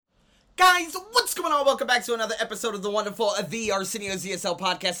guys, what's going on? Welcome back to another episode of the wonderful The Arsenio ZSL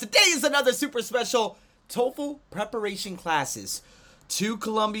podcast. Today is another super special TOEFL preparation classes. 2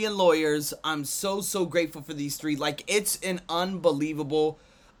 Colombian lawyers. I'm so grateful for these 3. Like, it's an unbelievable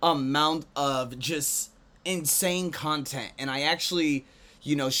amount of just insane content. And I actually,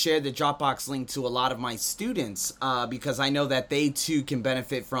 shared the Dropbox link to a lot of my students because I know that they too can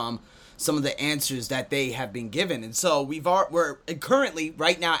benefit from some of the answers that they have been given. And so we're currently,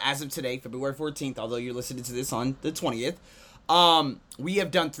 right now, as of today, February 14th, although you're listening to this on the 20th, we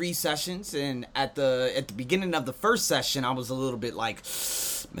have done 3 sessions, and at the beginning of the first session, I was a little bit like,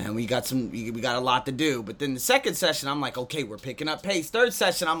 man, we got a lot to do. But then the second session, I'm like, okay, we're picking up pace. Third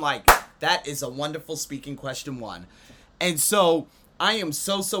session, I'm like, that is a wonderful speaking question 1. And so I am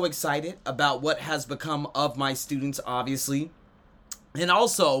so excited about what has become of my students, obviously, and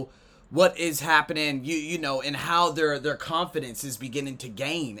also what is happening, and how their confidence is beginning to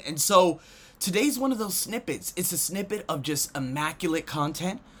gain. And so today's one of those snippets. It's a snippet of just immaculate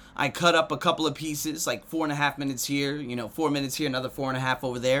content. I cut up a couple of pieces, like 4.5 minutes here, 4 minutes here, another 4.5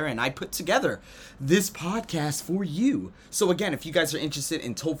 over there, and I put together this podcast for you. So again, if you guys are interested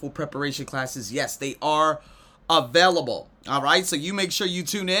in TOEFL preparation classes, yes, they are available. All right, so you make sure you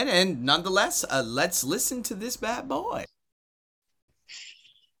tune in, and nonetheless, let's listen to this bad boy.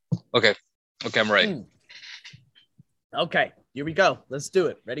 Okay, I'm ready. Okay, here we go. Let's do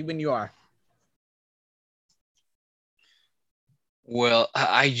it. Ready when you are. Well,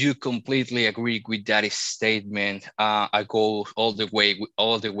 I do completely agree with that statement. I go all the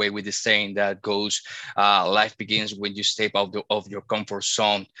way with the saying that goes, life begins when you step out of your comfort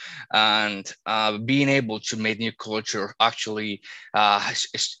zone, and being able to make new culture actually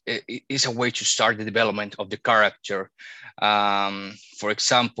is a way to start the development of the character. For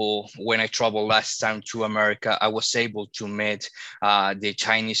example, when I traveled last time to America, I was able to meet the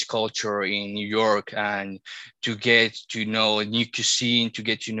Chinese culture in New York, and to get to know new cuisine, to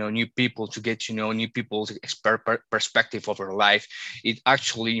get to know new people, to get to know new people's perspective of their life. It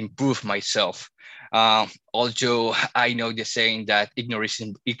actually improved myself. Although I know the saying that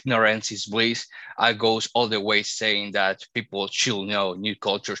ignorance is bliss, I goes all the way saying that people should know new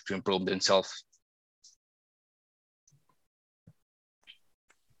cultures to improve themselves.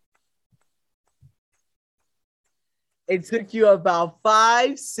 It took you about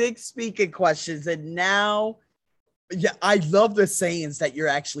 5-6 speaking questions, and now, yeah, I love the sayings that you're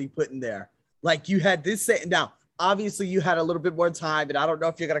actually putting there. Like, you had this saying. Now, obviously, you had a little bit more time, and I don't know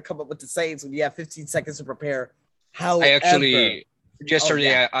if you're going to come up with the sayings when you have 15 seconds to prepare. However, I actually,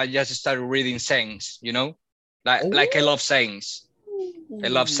 yesterday, I just started reading sayings, like I love sayings. I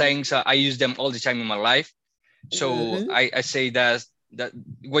love sayings. I use them all the time in my life. So I say that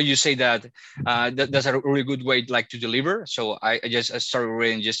when you say that, that's a really good way to deliver. So I started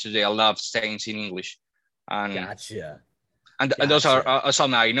reading yesterday. I love sayings in English. And gotcha. And those are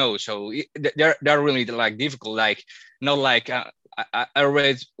some I know. So they're really difficult. Not like I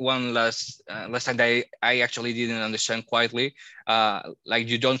read one last time that I actually didn't understand quietly.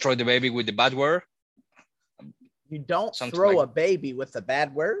 You don't throw the baby with the bad word. You don't throw a baby with a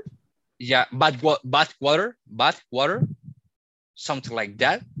bad word? Yeah, bad water, something like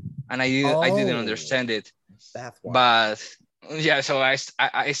that. And I didn't understand it. But yeah, so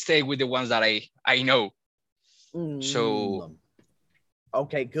I stay with the ones that I know. So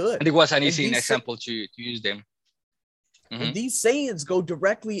okay, good. And it was an easy example to use them. And these sayings go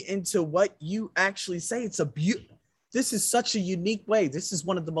directly into what you actually say. This is such a unique way. This is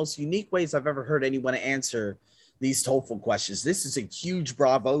one of the most unique ways I've ever heard anyone answer these TOEFL questions. This is a huge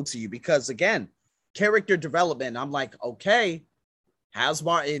bravo to you because, again, character development. I'm like, okay, how's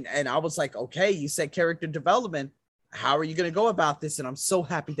Martin? And I was like, okay, you said character development. How are you going to go about this? And I'm so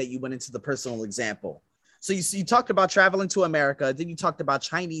happy that you went into the personal example. So you talked about traveling to America. Then you talked about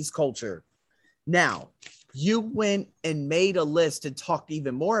Chinese culture. Now, you went and made a list and talked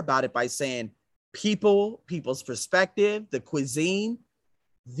even more about it by saying people's perspective, the cuisine.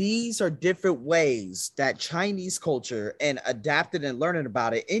 These are different ways that Chinese culture and adapting and learning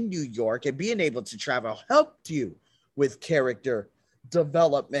about it in New York and being able to travel helped you with character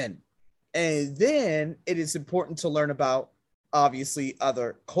development. And then it is important to learn about, obviously,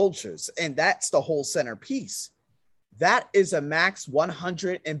 other cultures. And that's the whole centerpiece. That is a max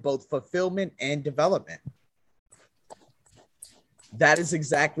 100 in both fulfillment and development. That is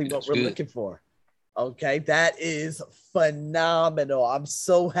exactly what we're looking for. Okay, that is phenomenal. I'm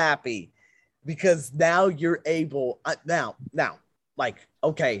so happy because now you're able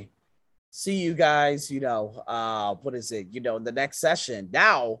okay, see you guys, what is it? In the next session.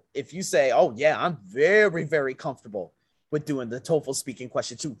 Now, if you say, oh yeah, I'm very, very comfortable with doing the TOEFL speaking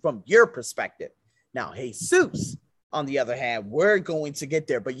question too from your perspective. Now, Jesus, on the other hand, we're going to get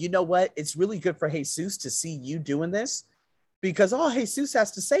there. But you know what? It's really good for Jesus to see you doing this, because all Jesus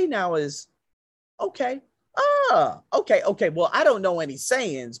has to say now is, okay, okay. Well, I don't know any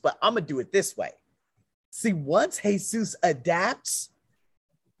sayings, but I'm going to do it this way. See, once Jesus adapts,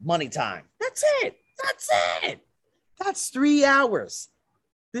 money time. That's it. That's 3 hours.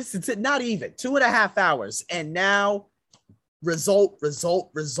 This is it. Not even 2.5 hours. And now result.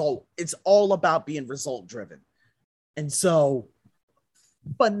 It's all about being result driven. And so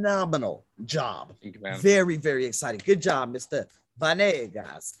phenomenal job. Thank you, man. Very, very exciting. Good job, Mr.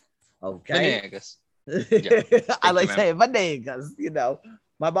 Vanegas. Okay. Venegas. I like saying Vanegas, you know.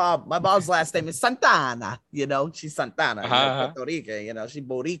 My mom's last name is Santana, you know. She's Santana, you know, Puerto Rico, you know, she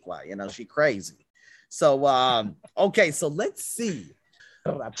Boricua, you know, she crazy. So okay, so let's see.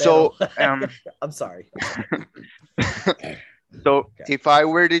 So I'm sorry. So Okay. if I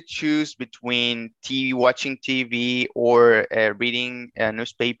were to choose between watching TV or reading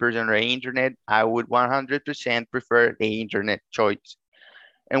newspapers on the internet, I would 100% prefer the internet choice.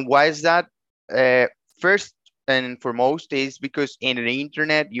 And why is that? First and foremost is because in the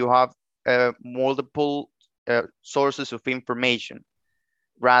internet you have multiple sources of information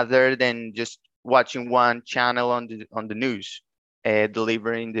rather than just watching one channel on the news,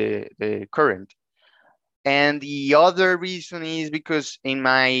 delivering the current. And the other reason is because in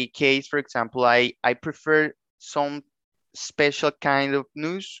my case, for example, I prefer some special kind of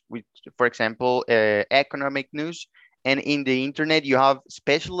news, which, for example, economic news. And in the internet, you have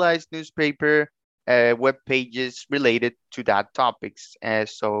specialized newspaper web pages related to that topics.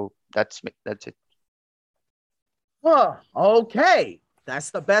 So that's it. Oh, okay.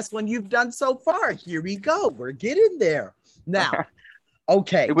 That's the best one you've done so far. Here we go. We're getting there. Now,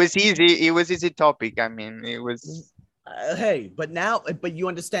 okay. It was easy. It was easy topic. I mean, it was. Hey, but you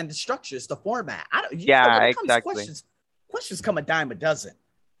understand the structures, the format. Yeah, when it comes to exactly. questions come a dime a dozen.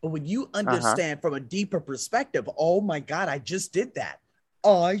 But when you understand from a deeper perspective, oh my God, I just did that.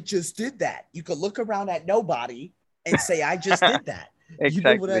 You could look around at nobody and say, I just did that. Exactly, You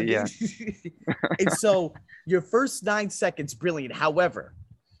know what I mean? yeah. And so your first 9 seconds, brilliant. However,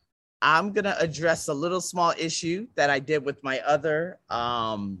 I'm going to address a little small issue that I did with my other,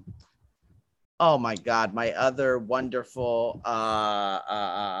 oh my God, my other wonderful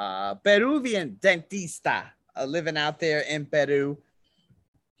Peruvian dentista living out there in Peru.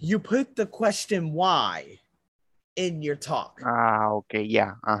 You put the question why in your talk. Okay,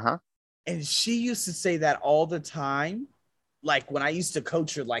 yeah, And she used to say that all the time. Like when I used to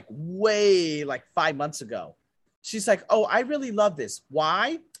coach her, like 5 months ago, she's like, oh, I really love this.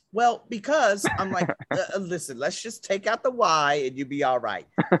 Why? Well, because I'm like, listen, let's just take out the why and you'll be all right.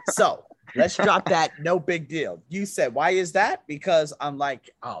 So let's drop that. No big deal. You said, why is that? Because I'm like,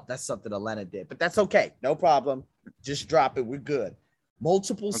 oh, that's something Elena did, but that's okay. No problem. Just drop it. We're good.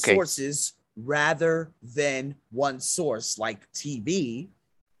 Multiple sources rather than one source, like TV,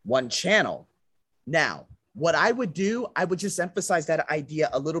 one channel. Now, what I would do, I would just emphasize that idea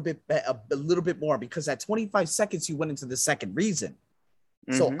a little bit more, because at 25 seconds, you went into the second reason.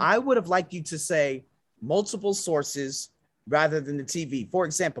 So I would have liked you to say multiple sources rather than the TV. For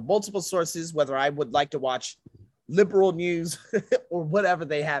example, multiple sources, whether I would like to watch liberal news or whatever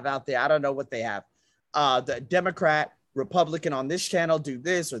they have out there. I don't know what they have. The Democrat, Republican on this channel, do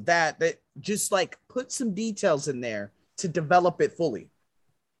this or that. That just like put some details in there to develop it fully.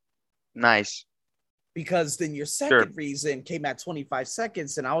 Nice. Because then your second reason came at 25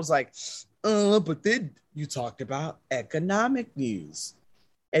 seconds. And I was like, but then you talked about economic news.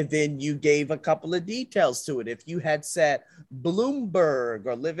 And then you gave a couple of details to it. If you had said Bloomberg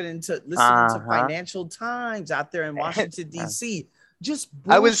or listening to Financial Times out there in Washington, D.C., just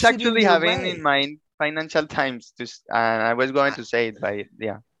I was actually having way. in mind Financial Times, and I was going to say it, but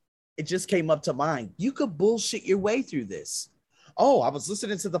yeah. It just came up to mind. You could bullshit your way through this. Oh, I was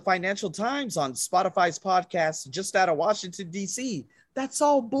listening to the Financial Times on Spotify's podcast just out of Washington, D.C. That's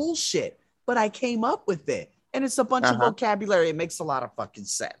all bullshit. But I came up with it. And it's a bunch of vocabulary. It makes a lot of fucking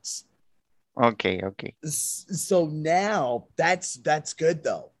sense. Okay. So now that's good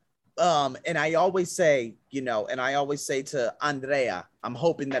though. And I always say, to Andrea, I'm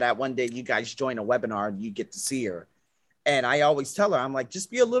hoping that at one day you guys join a webinar and you get to see her. And I always tell her, I'm like, just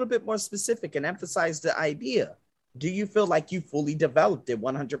be a little bit more specific and emphasize the idea. Do you feel like you fully developed it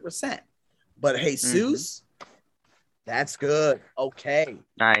 100%? But Jesus, that's good. Okay.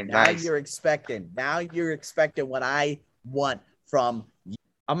 Nice. You're expecting what I want from you.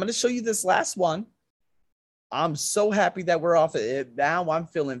 I'm going to show you this last one. I'm so happy that we're off it. Now I'm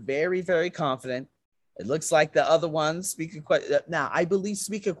feeling very, very confident. It looks like the other ones, speaker question. Now, I believe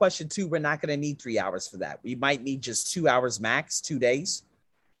speaker question 2, we're not going to need 3 hours for that. We might need just 2 hours max, 2 days.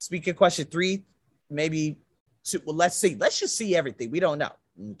 Speaker question 3, maybe two. Well, let's see. Let's just see everything. We don't know.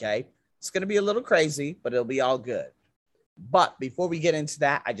 Okay. It's going to be a little crazy, but it'll be all good. But before we get into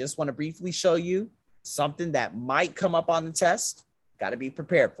that, I just want to briefly show you something that might come up on the test. Got to be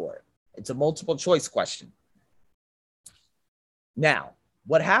prepared for it. It's a multiple choice question. Now,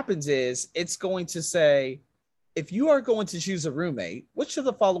 what happens is it's going to say, if you are going to choose a roommate, which of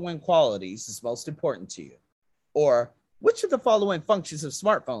the following qualities is most important to you? Or which of the following functions of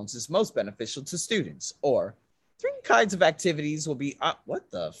smartphones is most beneficial to students? Or 3 kinds of activities will be,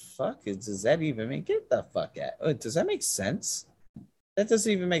 what the fuck does that even mean? Get the fuck out. Does that make sense? That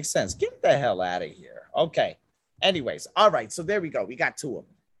doesn't even make sense. Get the hell out of here. Okay. Anyways. All right. So there we go. We got 2 of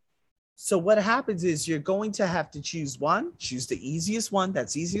them. So what happens is you're going to have to choose one, choose the easiest one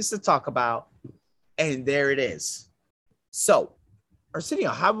that's easiest to talk about, and there it is. So,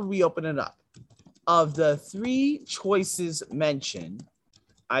 Arsenio, how would we open it up? Of the 3 choices mentioned,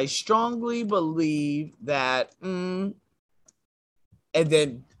 I strongly believe that, and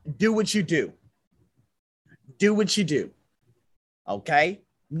then do what you do. Do what you do. Okay?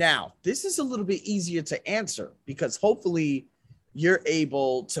 Now, this is a little bit easier to answer because hopefully you're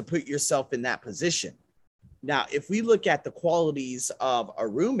able to put yourself in that position. Now, if we look at the qualities of a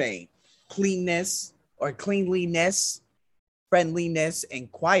roommate, cleanliness, friendliness,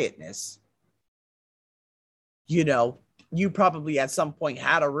 and quietness, you know, you probably at some point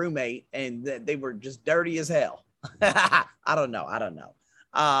had a roommate and they were just dirty as hell. I don't know.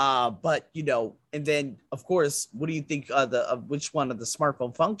 But, you know, and then, of course, what do you think of which one of the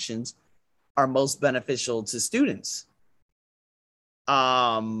smartphone functions are most beneficial to students?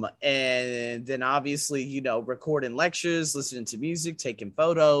 And then obviously, you know, recording lectures, listening to music, taking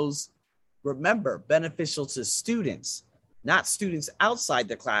photos. Remember, beneficial to students, not students outside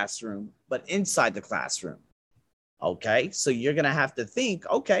the classroom, but inside the classroom. Okay, so you're going to have to think,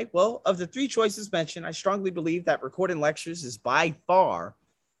 okay, well, of the 3 choices mentioned, I strongly believe that recording lectures is by far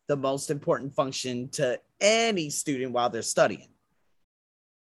the most important function to any student while they're studying.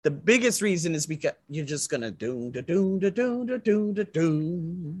 The biggest reason is because you're just going to do.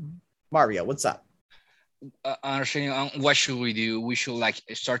 Mario, what's up? What should we do? We should like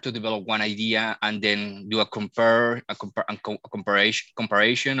start to develop one idea and then do a comparison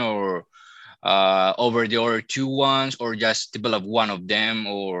or over the other 2 ones, or just develop one of them,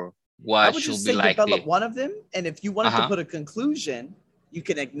 or what should be like develop one of them, and if you wanted to put a conclusion, you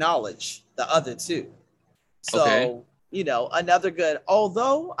can acknowledge the other 2. So you know, another good,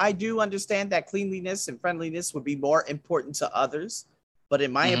 although I do understand that cleanliness and friendliness would be more important to others, but in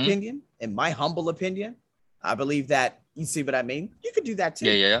my opinion, in my humble opinion, I believe that, you see what I mean? You could do that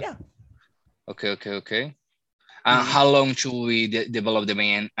too. Yeah. Okay. How long should we develop the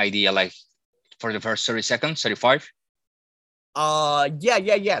main idea? Like for the first 30 seconds, 35?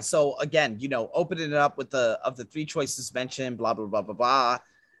 Yeah. So again, you know, opening it up with of the 3 choices mentioned, blah, blah, blah, blah, blah.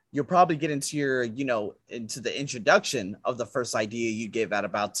 You'll probably get into into the introduction of the first idea you give at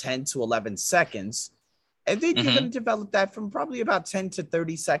about 10 to 11 seconds. And then you're going to develop that from probably about 10 to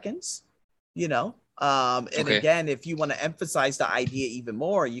 30 seconds, you know. And again, if you want to emphasize the idea even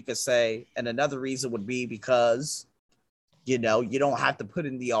more, you could say, and another reason would be because, you know, you don't have to put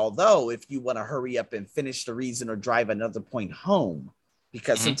in the although if you want to hurry up and finish the reason or drive another point home.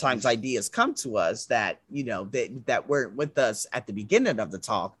 Because sometimes ideas come to us that, you know, that weren't with us at the beginning of the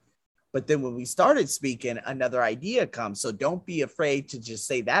talk. But then when we started speaking, another idea comes. So don't be afraid to just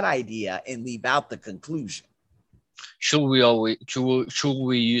say that idea and leave out the conclusion. Should we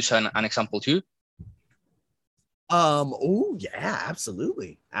use an example too? Oh yeah,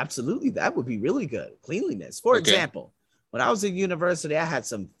 absolutely. That would be really good. Cleanliness. For example, when I was in university, I had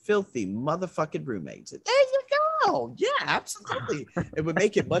some filthy motherfucking roommates. There you go. Yeah, absolutely. It would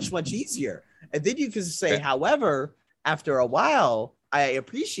make it much, much easier. And then you can say, however, after a while, I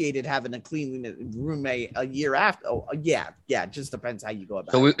appreciated having a clean roommate a year after. Oh, yeah. It just depends how you go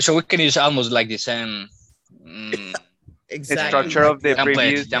about it. So we can use almost like the same exactly. The structure of the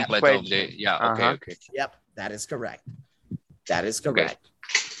previous template of the Okay. Yep, that is correct. Okay.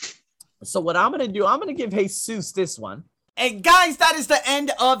 So what I'm going to do, I'm going to give Jesus this one. And guys, that is the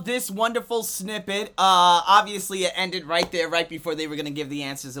end of this wonderful snippet. Obviously, it ended right there, right before they were going to give the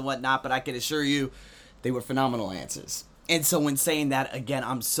answers and whatnot, but I can assure you they were phenomenal answers. And so when saying that, again,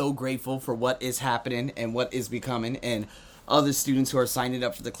 I'm so grateful for what is happening and what is becoming. And other students who are signing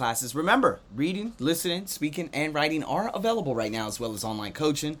up for the classes. Remember, reading, listening, speaking, and writing are available right now, as well as online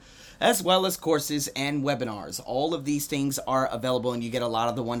coaching, as well as courses and webinars. All of these things are available, and you get a lot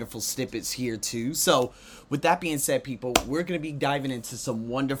of the wonderful snippets here too. So with that being said, people, we're going to be diving into some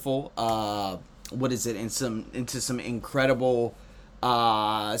wonderful, into some incredible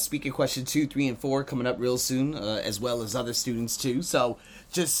speaking question 2, 3, and 4 coming up real soon, as well as other students too. So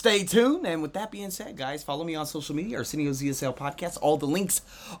just stay tuned. And with that being said, guys, follow me on social media, Arsenio ZSL Podcast. All the links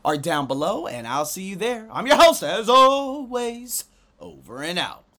are down below, and I'll see you there. I'm your host, as always, over and out.